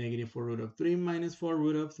 Negative 4 root of 3 minus 4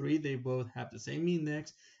 root of 3. They both have the same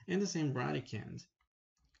index and the same radicand.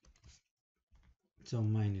 So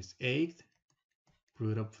minus 8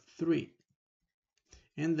 root of 3.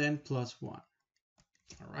 And then plus 1.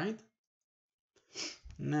 All right.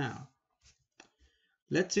 Now,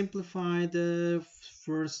 let's simplify the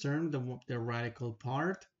first term, the radical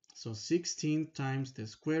part. So 16 times the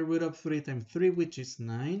square root of 3 times 3, which is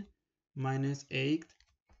 9, minus 8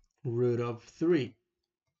 root of 3.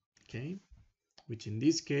 Okay, which in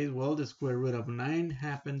this case, well, the square root of 9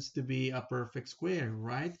 happens to be a perfect square,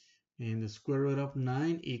 right? And the square root of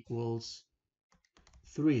 9 equals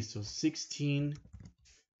 3. So 16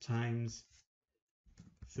 times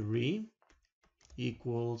 3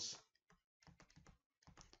 equals,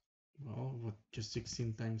 well, what, just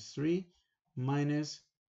 16 times 3 minus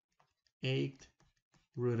 8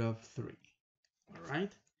 root of 3. All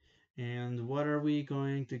right. And what are we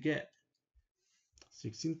going to get?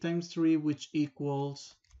 16 times 3, which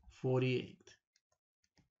equals 48.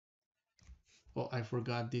 Oh, I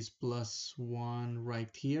forgot this plus 1 right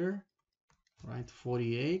here, right?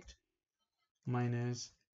 48 minus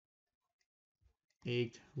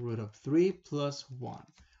 8 root of 3 plus 1.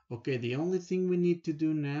 Okay, the only thing we need to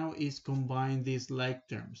do now is combine these like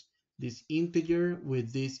terms, this integer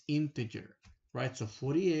with this integer, right? So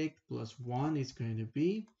 48 plus 1 is going to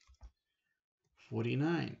be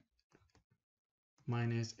 49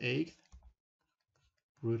 minus 8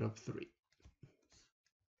 root of 3.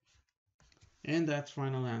 And that's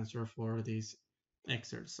final answer for this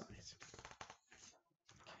exercise.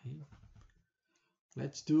 Okay.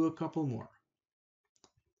 Let's do a couple more.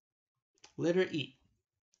 Letter E.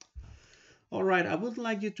 All right, I would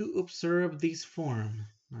like you to observe this form.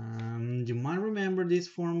 You might remember this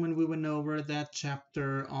form when we went over that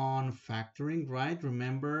chapter on factoring, right?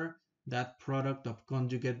 Remember that product of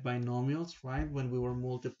conjugate binomials, right? When we were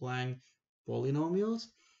multiplying polynomials.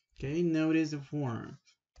 Okay, notice the form.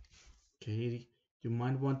 Okay, you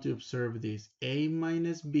might want to observe this. A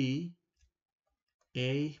minus B,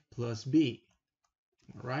 A plus B.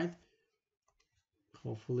 All right.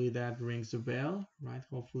 Hopefully that rings a bell, right?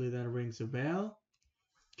 Hopefully that rings a bell.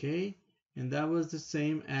 Okay, and that was the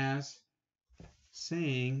same as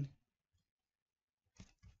saying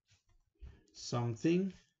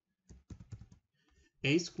something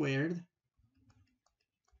A squared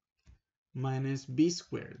minus B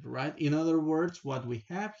squared, right? In other words, what we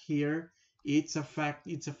have here, it's a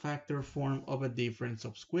factor form of a difference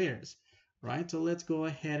of squares, right? So let's go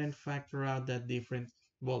ahead and factor out that difference,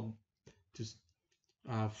 well, to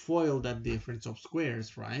FOIL that difference of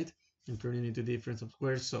squares, right? And turn it into difference of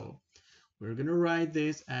squares. So we're going to write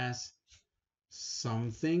this as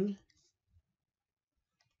something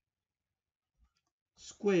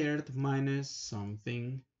squared minus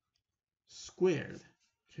something squared,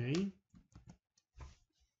 okay?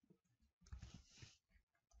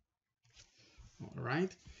 All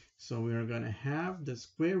right, so we are going to have the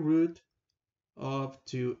square root of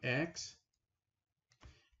 2x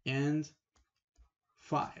and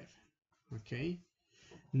 5, okay?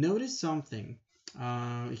 Notice something.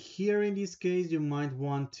 Here in this case, you might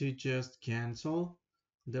want to just cancel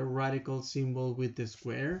the radical symbol with the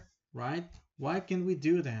square, right? Why can we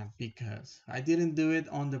do that? Because I didn't do it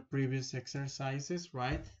on the previous exercises,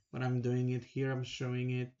 right? But I'm doing it here, I'm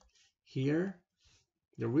showing it here.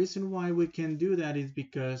 The reason why we can do that is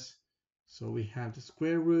because, so we have the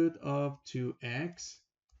square root of 2x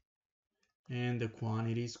and the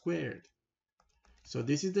quantity squared. So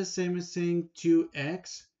this is the same as saying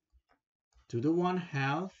 2x to the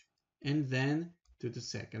 1/2 and then to the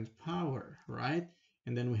second power, right?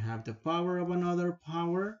 And then we have the power of another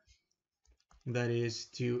power, that is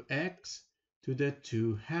 2x to the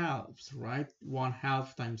 2/2, right?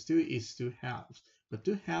 1/2 times 2 is 2/2, but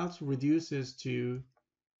 2/2 reduces to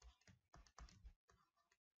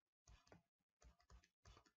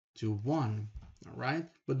 1, all right?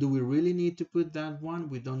 But do we really need to put that one?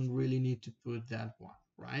 We don't really need to put that one,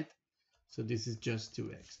 right? So this is just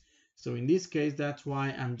 2x. So in this case, that's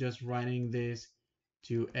why I'm just writing this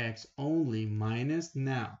 2x only minus.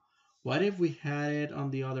 Now, what if we had it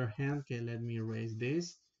on the other hand? Okay, let me erase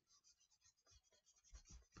this.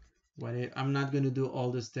 What if, I'm not going to do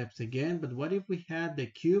all the steps again, but what if we had the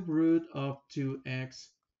cube root of 2x,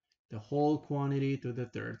 the whole quantity to the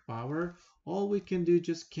third power? All we can do,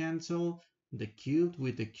 just cancel the cubed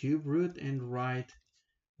with the cube root and write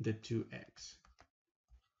the 2x.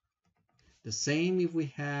 The same if we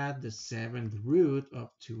had the seventh root of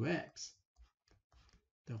 2x,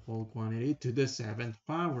 the whole quantity to the seventh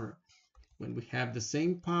power. When we have the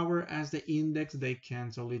same power as the index, they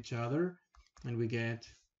cancel each other and we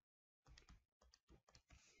get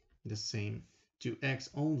the same 2x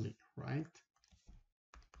only, right?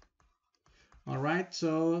 All right,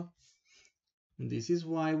 so this is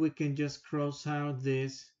why we can just cross out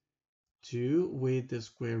this 2 with the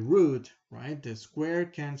square root, right? The square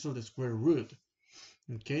cancel the square root.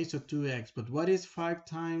 Okay, so 2x. But what is 5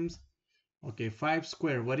 times? Okay, 5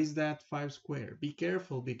 squared. What is that 5 squared? Be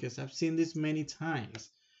careful because I've seen this many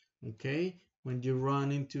times. Okay, when you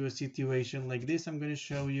run into a situation like this, I'm going to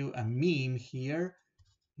show you a meme here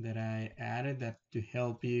that I added that to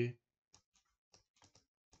help you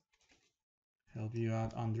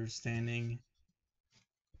out understanding.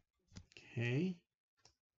 Okay.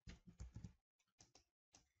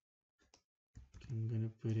 I'm going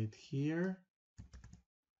to put it here.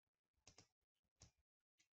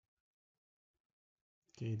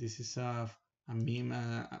 Okay, this is a meme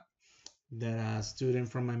that a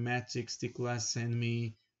student from my Math 60 class sent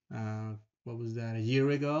me, what was that, a year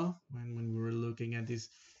ago when we were looking at this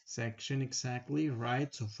section exactly,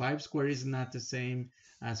 right? So 5 squared is not the same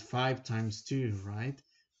as 5 times 2, right?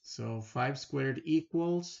 So 5 squared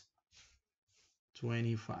equals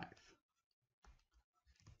 25.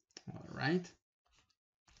 All right.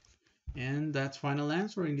 And that's final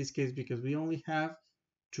answer in this case because we only have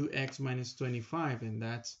 2x minus 25, and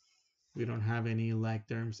that's, we don't have any like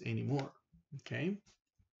terms anymore. Okay.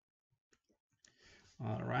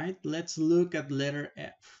 All right, let's look at letter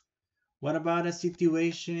F. What about a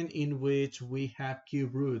situation in which we have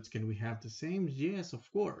cube roots? Can we have the same? Yes,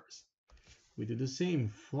 of course. We do the same.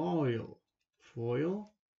 FOIL.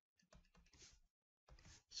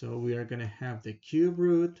 So we are going to have the cube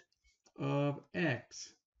root of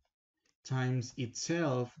x times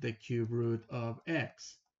itself the cube root of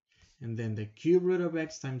x. And then the cube root of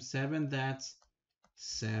x times 7, that's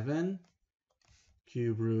 7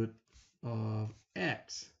 cube root of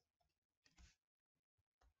x.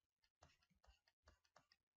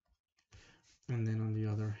 And then on the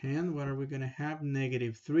other hand, what are we going to have?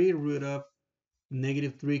 Negative 3 root of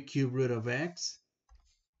negative 3 cube root of x.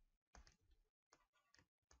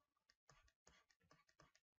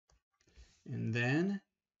 And then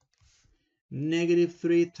negative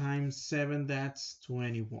 3 times 7, that's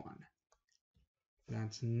 21.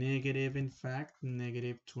 That's negative, in fact,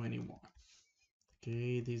 negative 21.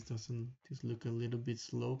 Okay, this look a little bit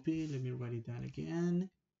slopey. Let me write it down again.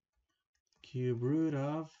 Cube root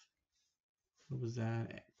of, what was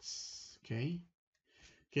that, x. Okay.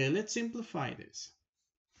 Okay, let's simplify this.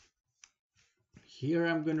 Here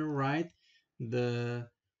I'm going to write the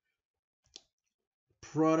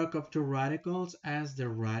product of two radicals as the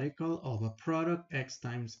radical of a product x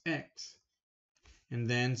times x. And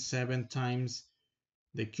then 7 times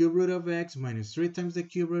the cube root of x minus 3 times the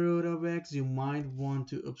cube root of x. You might want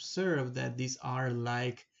to observe that these are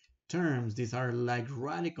like terms. These are like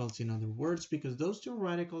radicals, in other words, because those two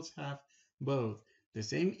radicals have both the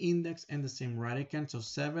same index and the same radicand. So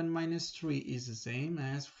 7 minus 3 is the same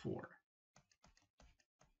as 4.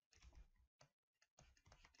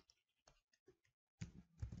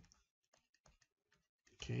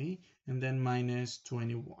 Okay, and then minus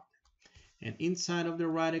 21. And inside of the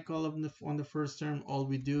radical of on the first term, all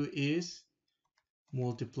we do is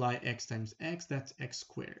multiply x times x, that's x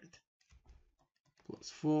squared, plus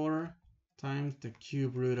 4 times the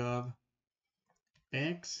cube root of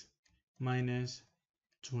x minus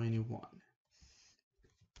 21.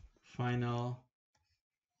 Final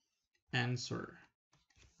answer.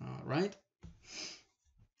 All right.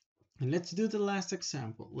 And let's do the last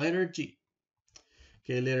example, letter G.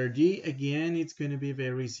 Okay, letter G, again, it's going to be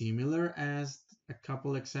very similar as a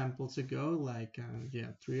couple examples ago, like,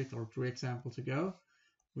 three examples ago.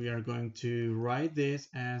 We are going to write this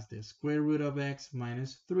as the square root of x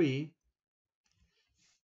minus 3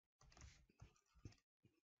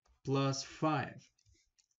 plus 5.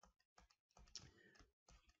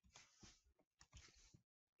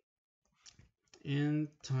 And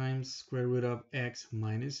times square root of x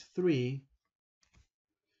minus 3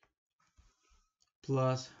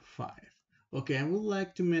 plus 5. Okay, I would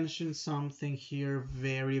like to mention something here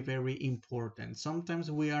very, very important.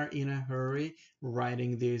 Sometimes we are in a hurry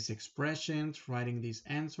writing these expressions, writing these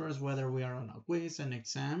answers, whether we are on a quiz, an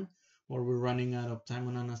exam, or we're running out of time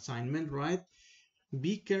on an assignment, right?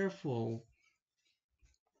 Be careful.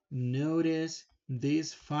 Notice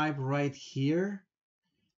this 5 right here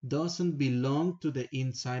doesn't belong to the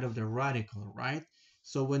inside of the radical, right?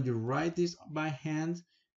 So when you write this by hand,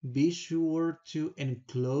 be sure to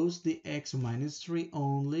enclose the x minus 3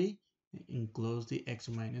 only, enclose the x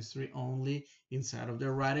minus 3 only inside of the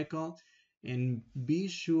radical, and be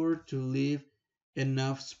sure to leave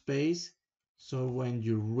enough space so when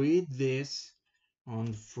you read this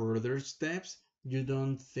on further steps, you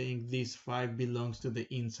don't think this 5 belongs to the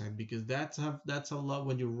inside, because that's a lot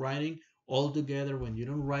when you're writing all together. When you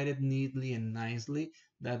don't write it neatly and nicely,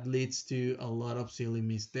 that leads to a lot of silly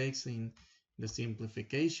mistakes in the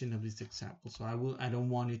simplification of this example. So I don't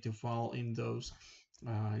want you to fall in those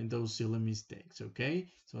silly mistakes. Okay,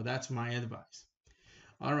 so that's my advice.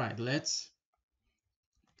 All right, let's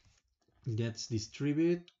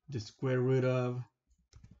distribute the square root of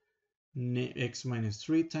x minus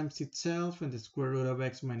 3 times itself and the square root of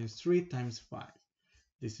x minus 3 times 5.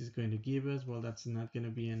 This is going to give us, well, that's not going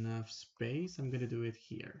to be enough space. I'm going to do it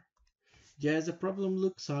here. Yes, the problem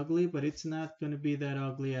looks ugly, but it's not going to be that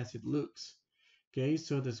ugly as it looks. Okay,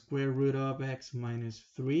 so the square root of x minus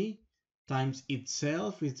 3 times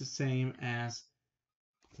itself is the same as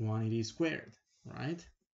quantity squared, right?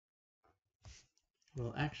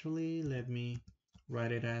 Well, actually, let me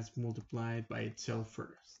write it as multiplied by itself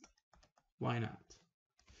first. Why not?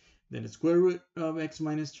 Then the square root of x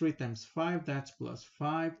minus 3 times 5, that's plus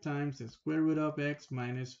 5 times the square root of x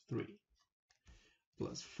minus 3.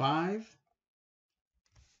 Plus 5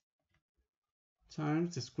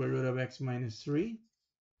 times the square root of x minus 3,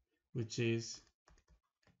 which is,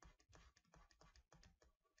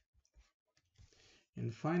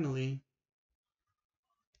 and finally,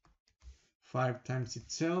 5 times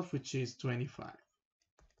itself, which is 25.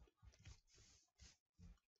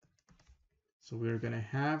 So we're going to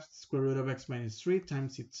have square root of x minus 3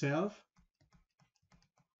 times itself.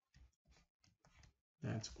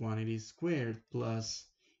 That's quantity squared plus,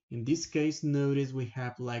 in this case, notice we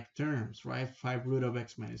have like terms, right? 5 root of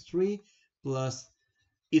x minus 3 plus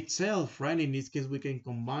itself, right? In this case, we can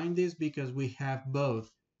combine this because we have both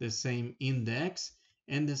the same index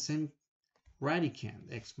and the same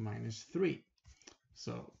radicand, x minus 3.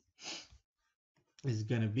 So it's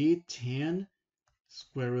going to be 10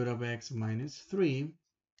 square root of x minus 3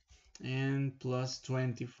 and plus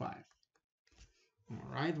 25. All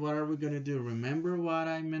right, what are we going to do? Remember what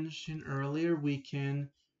I mentioned earlier? We can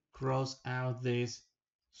cross out this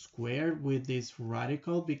square with this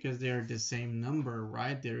radical because they're the same number,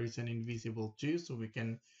 right? There is an invisible 2, so we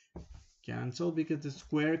can cancel because the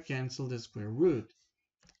square cancels the square root.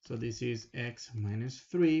 So this is x minus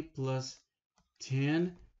 3 plus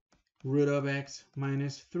 10 root of x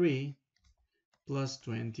minus 3 plus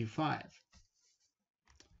 25.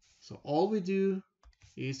 So all we do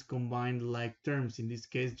is combine the like terms. In this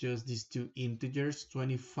case, just these two integers,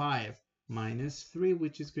 25 minus 3,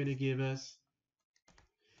 which is going to give us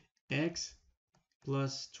x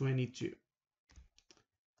plus 22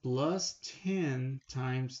 plus 10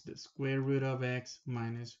 times the square root of x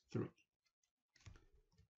minus 3.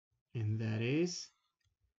 And that is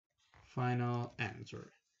final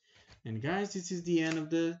answer. And guys, this is the end of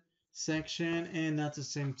the section and at the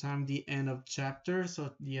same time the end of chapter, so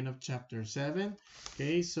the end of chapter 7.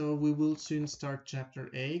 Okay, so we will soon start chapter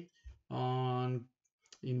 8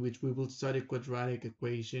 in which we will study quadratic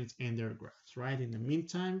equations and their graphs, right? In the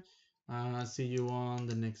meantime, see you on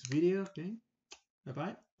the next video. Okay, bye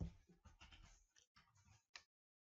bye.